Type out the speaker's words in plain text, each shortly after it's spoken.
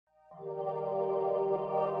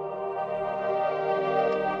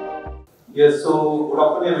Yes, so good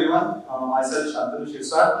afternoon everyone. Myself Shantanu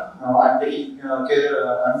Sirsath. I'm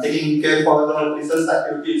taking care for the research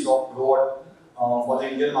activities of Growatt for the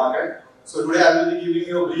Indian market. So today I will be giving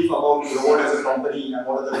you a brief about Growatt as a company and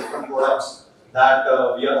what are the different products that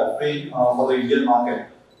we are offering for the Indian market.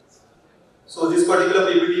 So this particular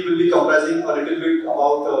PPT will be comprising a little bit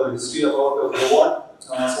about history about Growatt,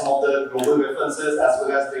 some of the global references as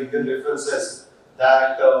well as the Indian references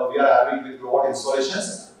that we are having with Growatt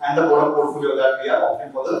installations and the product portfolio that we are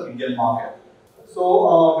offering for the Indian market.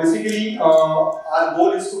 So basically our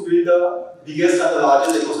goal is to build the biggest and the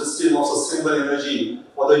largest ecosystem of sustainable energy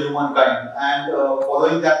for the humankind, and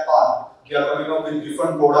following that path we are coming up with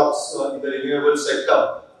different products in the renewable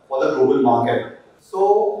sector for the global market.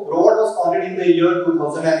 So Growatt was founded in the year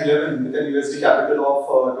 2011 with an USD capital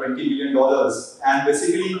of $20 million, and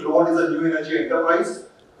basically Growatt is a new energy enterprise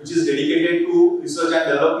which is dedicated to research and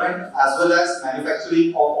development as well as manufacturing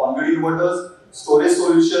of on-grid inverters, storage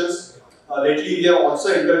solutions. Lately we have also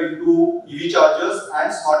entered into EV chargers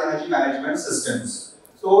and smart energy management systems.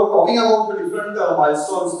 So talking about the different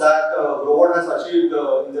milestones that Growatt has achieved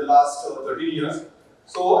in the last 13 years.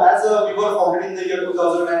 So as we were founded in the year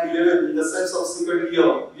 2011, in the same subsequent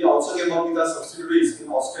year, we also came up with our subsidiaries in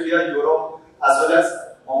Australia, Europe as well as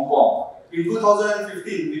Hong Kong. In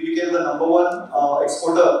 2015, we became the #1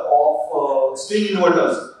 exporter of string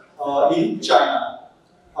inverters in China.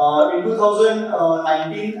 In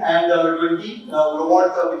 2019 and 20,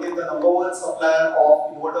 Growatt became the #1 supplier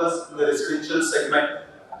of inverters in the residential segment.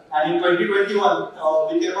 And in 2021,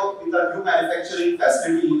 we came up with a new manufacturing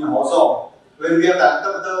facility in Hosong, where we have ramped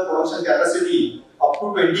up the production capacity up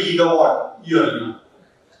to 20 gigawatt yearly.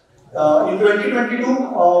 In 2022,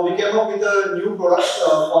 we came up with a new product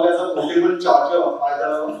called as a portable charger by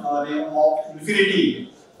the name of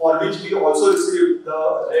Infinity, for which we also received the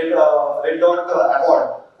Red Dot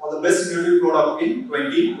Award for the best innovative product in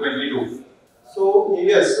 2022. So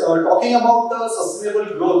yes, talking about the sustainable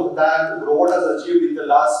growth that Growatt has achieved in the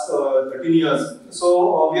last 13 years.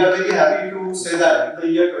 So we are very happy to say that in the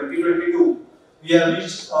year 2022, we have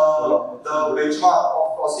reached the benchmark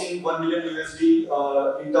of crossing $1 million USD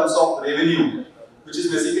in terms of revenue, which is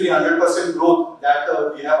basically 100% growth that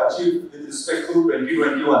we have achieved with respect to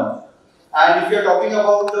 2021. And if you are talking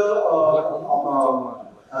about the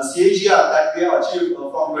CAGR that we have achieved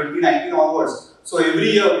from 2019 onwards, so every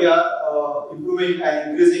year we are improving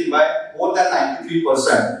and increasing by more than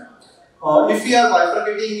 93%. If we are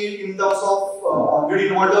bifurcating it in terms of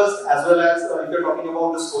on-grid inverters as well as if you are talking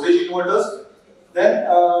about the storage inverters, then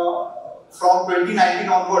from 2019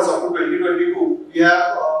 onwards up to 2022, we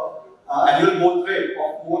have annual growth rate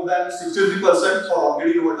of more than 63% for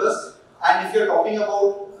on-grid inverters. And if you are talking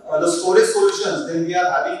about the storage solutions, then we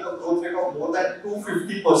are having a growth rate of more than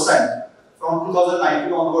 250% from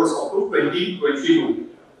 2019 onwards up to 2022.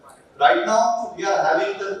 Right now, we are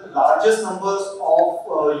having the largest numbers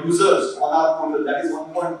of users on our portal, that is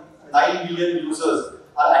 1.9 million users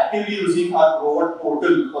are actively using our Growatt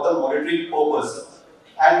portal for the monitoring purpose.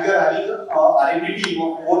 And we are having an R&D team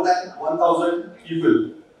of more than 1,000 people.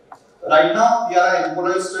 Right now, we are an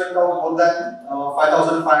employee strength of more than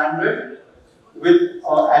 5,500 with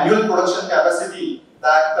annual production capacity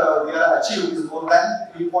that we are achieved is more than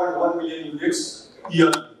 3.1 million units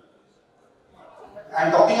yearly.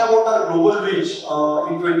 And talking about our global reach,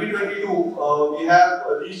 in 2022, we have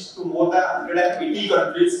reached to more than 180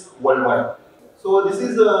 countries worldwide. So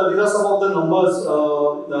these are some of the numbers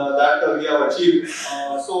that we have achieved.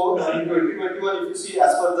 So in 2021, if you see,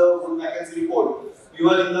 as per the Full McKinsey report, we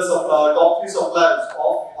were in the top 3 suppliers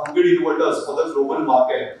of on-grid inverters for the global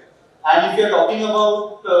market. And if you are talking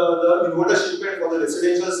about the inverter shipment for the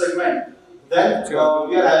residential segment, then we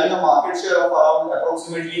are having a market share of around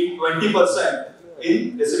approximately 20%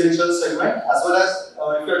 in residential segment, as well as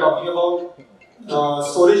if you are talking about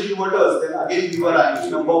storage inverters, then again we were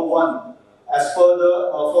ranking #1 as per the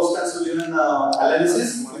Frost and Sullivan analysis,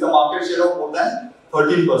 with a market share of more than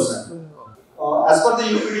 13%. As per the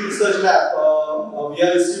UPD Research Lab, we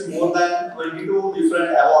have received more than 22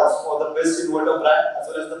 different awards for the best inverter brand as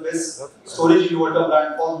well as the best storage inverter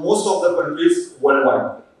brand for most of the countries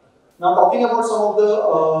worldwide. Now talking about some of the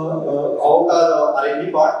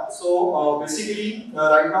R&D part. So basically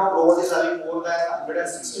right now Growatt is having more than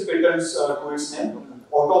 160 patents to its name.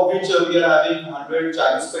 Out of which we are having 100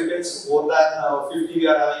 Chinese patents, more than 50 we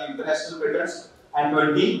are having international patents, and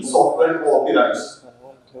 20 software copyrights.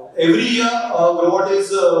 Every year, Growatt is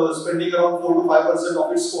spending around 4 to 5%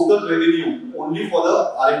 of its total revenue only for the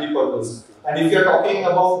R&D purpose. And if you are talking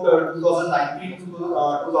about 2019 to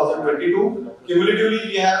 2022, cumulatively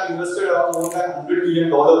we have invested around more than $100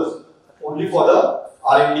 million only for the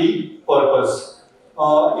R&D purpose.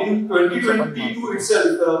 In 2022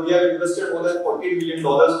 itself, we have invested more than $14 million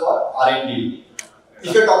for R&D.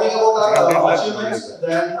 If you are talking about our achievements,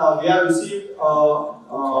 then we have received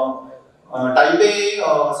Type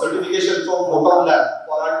A certification from Proton Lab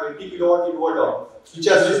for our 20 kilowatt inverter, which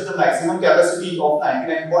has reached the maximum capacity of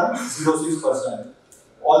 99.06%.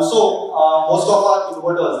 Also, most of our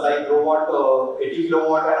inverters like Growatt 80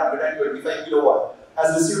 kilowatt and 125 kilowatt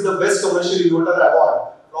has received the best commercial inverter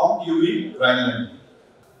award from PUNE Rhineland.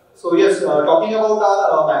 So yes, talking about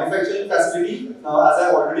our manufacturing facility, as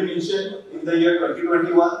I already mentioned, in the year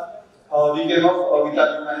 2021, we came up with a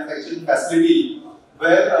new manufacturing facility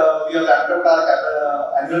where we have ramped up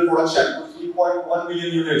our annual production to 3.1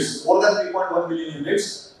 million units, more than 3.1 million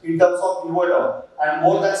units in terms of inverter, and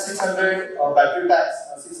more than 600 battery packs,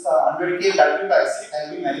 600K battery packs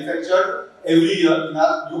can be manufactured every year in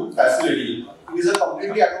our new facility. It is a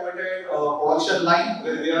completely automated production line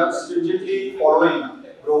where we are stringently following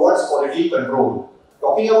Growatt's quality control.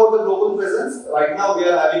 Talking about the global presence, right now we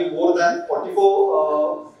are having more than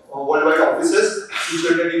 44 worldwide offices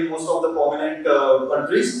situated in most of the prominent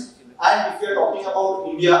countries. And if we are talking about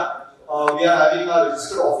India, we are having a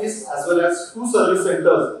registered office as well as 2 service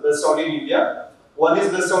centers based out in India. One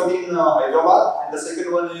is based out in Hyderabad and the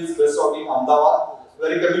second one is based out in Ahmedabad,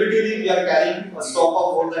 where cumulatively we are carrying a stock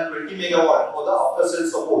of more than 20 megawatt for the after-sale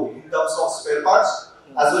support in terms of spare parts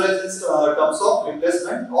as well as in terms of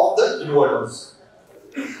replacement of the inverters.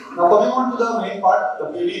 Now coming on to the main part, the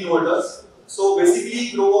PV inverters. So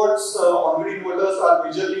basically Growatt's on-grid inverters are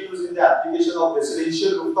majorly used in the application of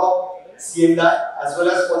residential rooftop, C&I as well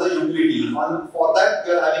as for the utility. And for that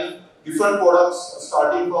we are having different products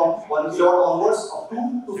starting from 1 kilowatt onwards up to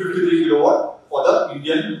 253 kilowatt for the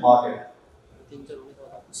Indian market.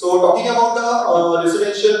 So talking about the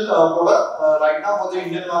residential product, right now for the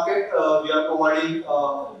Indian market, we are providing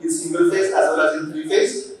in single phase as well as in 3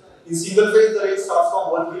 phase. In single phase, the rate starts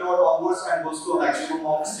from 1 kilowatt onwards and goes to a maximum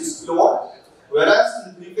of 6 kilowatt. Whereas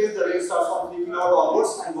in 3 phase, the rate starts from 3 kilowatt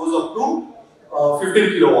onwards and goes up to 15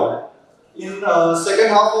 kilowatt. In second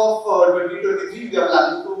half of 2023, we are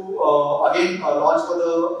planning to again launch for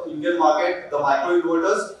the Indian market the micro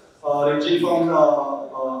inverters ranging from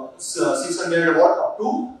 600 watt up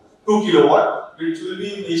to 2 kilowatt, which will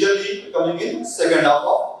be majorly coming in second half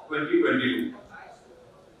of 2022.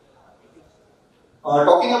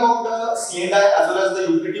 Talking about the C&I as well as the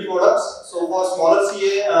utility products. So for smaller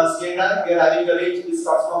C&I, we are having a range which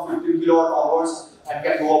starts from 15 kilowatt onwards and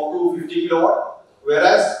can go up to 50 kilowatt.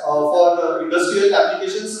 Whereas for industrial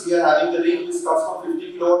applications, we are having the range which starts from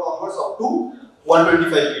 50 kilowatt onwards up to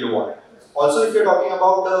 125 kilowatt. Also, if you are talking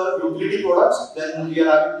about the utility products, then we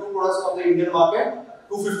are having 2 products from the Indian market,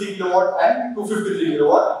 250 kilowatt and 253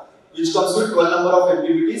 kilowatt, which comes with 12 number of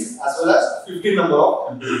MPPTs as well as 15 number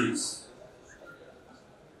of MPPTs.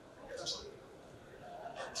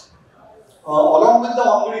 Along with the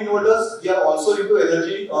on-grid inverters, we are also into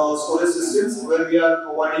energy storage systems where we are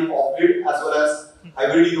providing off-grid as well as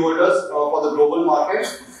hybrid inverters for the global market,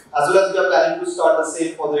 as well as we are planning to start the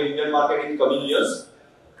same for the Indian market in coming years.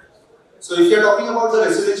 So if you are talking about the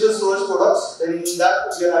residential storage products, then in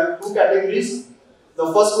that we are having 2 categories. The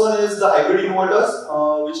first one is the hybrid inverters,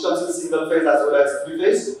 which comes in single phase as well as 3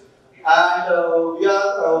 phase. And we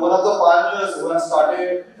are one of the pioneers who have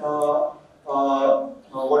started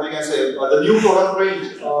what we can say, the new product range,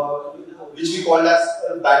 which we call as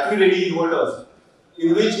battery-ready inverters,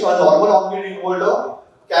 in which a normal on-grid inverter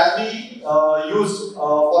can be used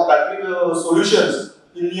for battery solutions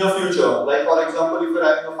in near future. Like for example, if you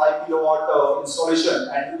are having a 5 kilowatt installation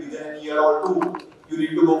and within a year or 2, you need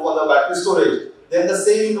to go for the battery storage, then the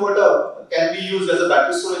same inverter can be used as a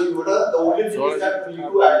battery storage inverter. The only thing is that you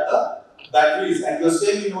need to add the batteries, and your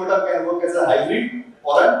same inverter can work as a hybrid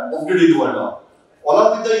or an off-grid inverter.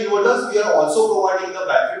 Along with the inverters, we are also providing the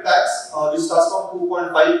battery packs, which starts from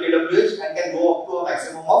 2.5 kWh and can go up to a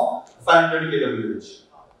maximum of 500 kWh.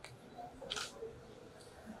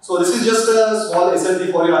 So this is just a small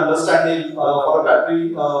SLT for your understanding for a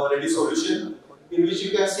battery ready solution, in which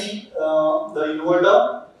you can see the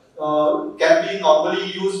inverter can be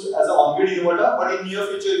normally used as an on-grid inverter, but in near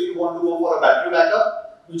future, if you want to go for a battery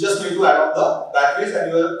backup, you just need to add on the batteries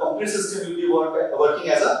and your complete system will be working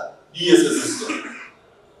as a DSS system.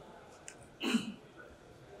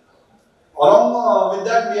 Along with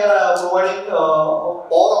that, we are providing power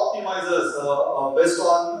optimizers based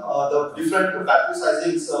on the different battery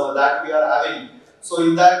sizings that we are having. So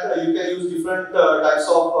in that, you can use different types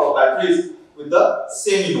of batteries with the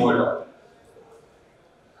same inverter.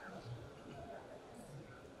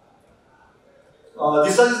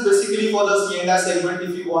 This is basically for the C&I segment.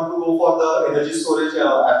 If you want to go for the energy storage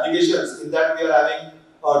applications, in that we are having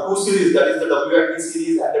two series, that is the WIT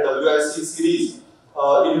series and the WIC series,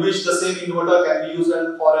 in which the same inverter can be used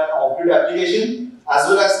for an off-grid application as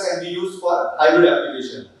well as can be used for hybrid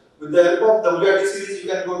application. With the help of WIT series, you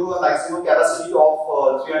can go to a maximum capacity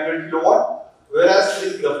of 300 kilowatt, whereas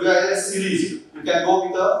with WIS series, you can go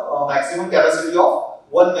with a maximum capacity of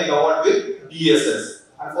 1 megawatt with DSS.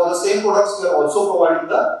 And for the same products, we are also providing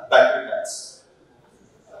the battery packs.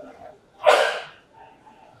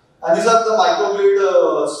 And these are the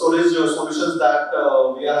microgrid storage solutions that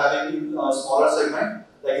we are having in smaller segment,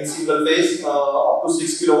 like in single phase up to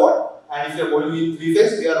 6 kilowatt. And if you are going in 3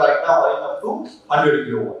 phase, we are right now having up to 100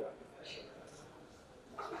 kilowatt.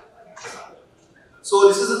 So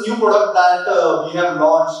this is a new product that we have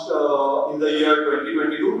launched in the year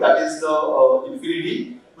 2022. That is the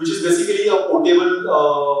Infinity, which is basically a portable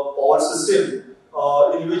power system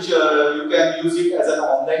in which you can use it as an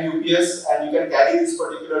online UPS, and you can carry this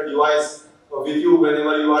particular device with you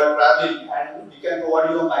whenever you are traveling, and we can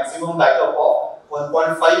provide you a maximum backup of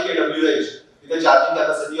 1.5 kWh with a charging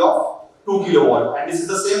capacity of 2 kilowatt. And this is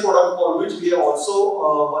the same product for which we have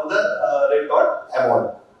also won the Red Dot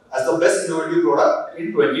Award as the best innovative product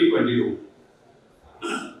in 2022.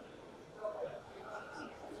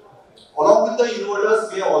 Along with the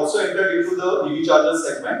inverters, we have also entered into the EV charger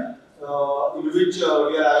segment, in which we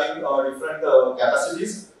are having different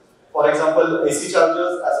capacities. For example, AC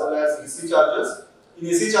chargers as well as DC chargers. In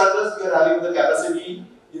AC chargers, we are having the capacity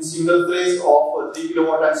in single phase of 3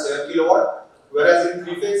 kilowatt and 7 kilowatt, whereas in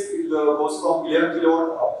 3 phase it goes from 11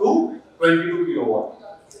 kilowatt up to 22 kilowatt.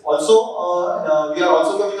 Also, we are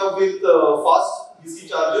also coming up with fast DC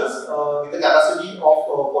chargers with a capacity of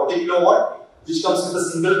 40 kilowatt, which comes with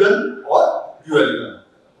a single gun or dual gun.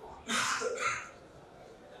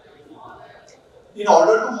 In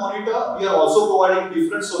order to monitor, we are also providing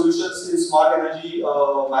different solutions in smart energy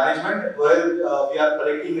management, where we are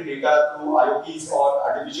collecting the data through IoTs or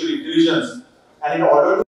artificial intelligence. And in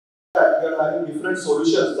order to do that, we are having different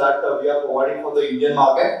solutions that we are providing for the Indian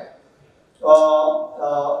market.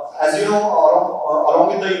 As you know, along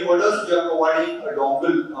with the inverters, we are providing a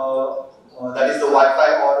dongle, that is the Wi-Fi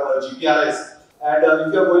or GPRS. And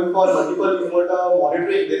if you are going for multiple inverter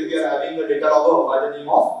monitoring, then we are having a data logger by the name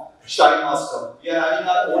of Shine Master. We are having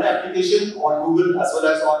our own application on Google as well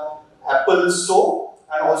as on Apple Store,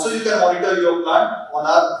 and also you can monitor your plant on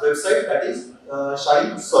our website, that is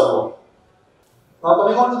Shine Server. Now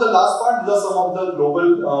coming on to the last part, these are some of the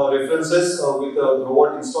global references with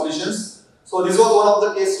Growatt installations. So this was one of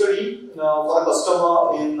the case study for a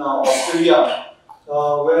customer in Australia,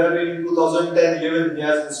 where in 2010-11 he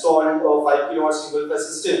has installed a 5 kilowatt single phase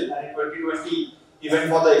system, and in 2020 he went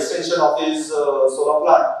for the extension of his solar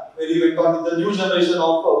plant, where he went on with the new generation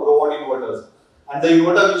of Growatt inverters. And the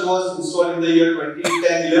inverter which was installed in the year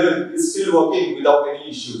 2010-11 is still working without any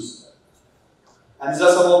issues. And these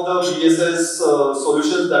are some of the BSS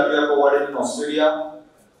solutions that we have provided in Australia.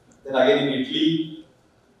 Then again in Italy.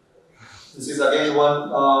 This is again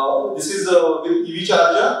one, this is with EV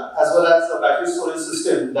charger as well as a battery storage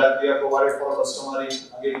system that we have provided for a customer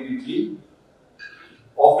again in Italy.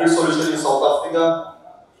 Off-grid solution in South Africa,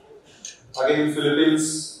 again in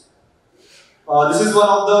Philippines. This is one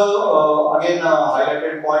of the, again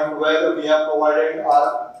highlighted point where we have provided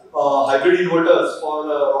our hybrid inverters for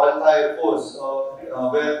Royal Thai Air Force,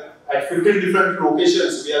 where at 15 different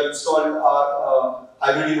locations we have installed our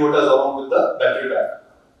hybrid inverters along with the battery pack.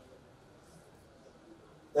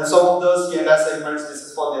 Then some of the C&I segments, this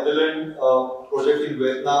is for Netherlands, project in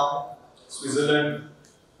Vietnam, Switzerland,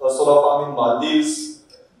 a solar farm in Maldives.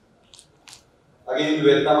 Again in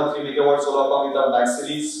Vietnam, a 3 megawatt solar farm with our Max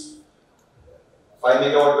series, 5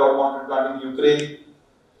 megawatt ground mounted plant in Ukraine.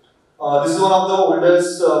 This is one of the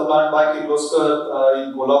oldest plant by Kirloskar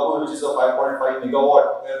in Kolhapur, which is a 5.5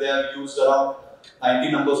 megawatt, where they have used around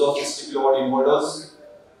 90 numbers of 60 kilowatt inverters.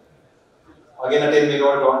 Again a 10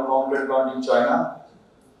 megawatt ground mounted plant in China.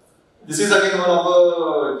 This is again one of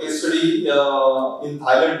a case study in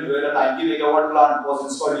Thailand, where a 90 megawatt plant was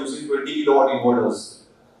installed using 20 kilowatt inverters.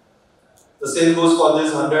 The same goes for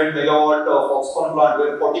this 100 megawatt Foxconn plant,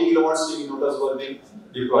 where 40 kilowatt steam inverters were being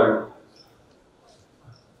deployed.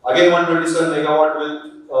 Again 127 megawatt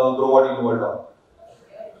with Growatt inverter.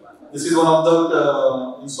 This is one of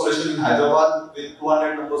the installation in Hyderabad with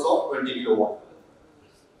 200 numbers of 20 kilowatt.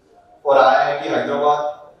 For IIT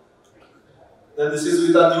Hyderabad. Then this is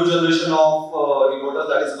with a new generation of inverter,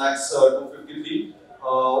 that is Max 253,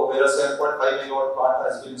 where a 7.5 megawatt plant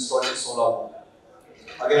has been installed in Solapur.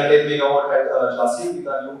 Again a 10 megawatt at chassis with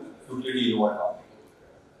a new utility inverter.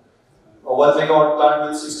 a 1 megawatt plant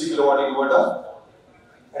with 60 kilowatt inverter,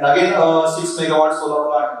 and again a 6 megawatt solar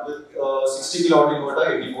plant with 60 kilowatt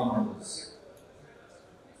inverter, 84 numbers.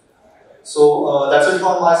 So that's it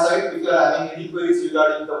from my side. If you are having any queries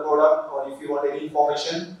regarding the product or if you want any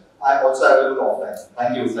information, I am also available offline.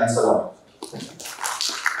 Thank you. Thanks a lot.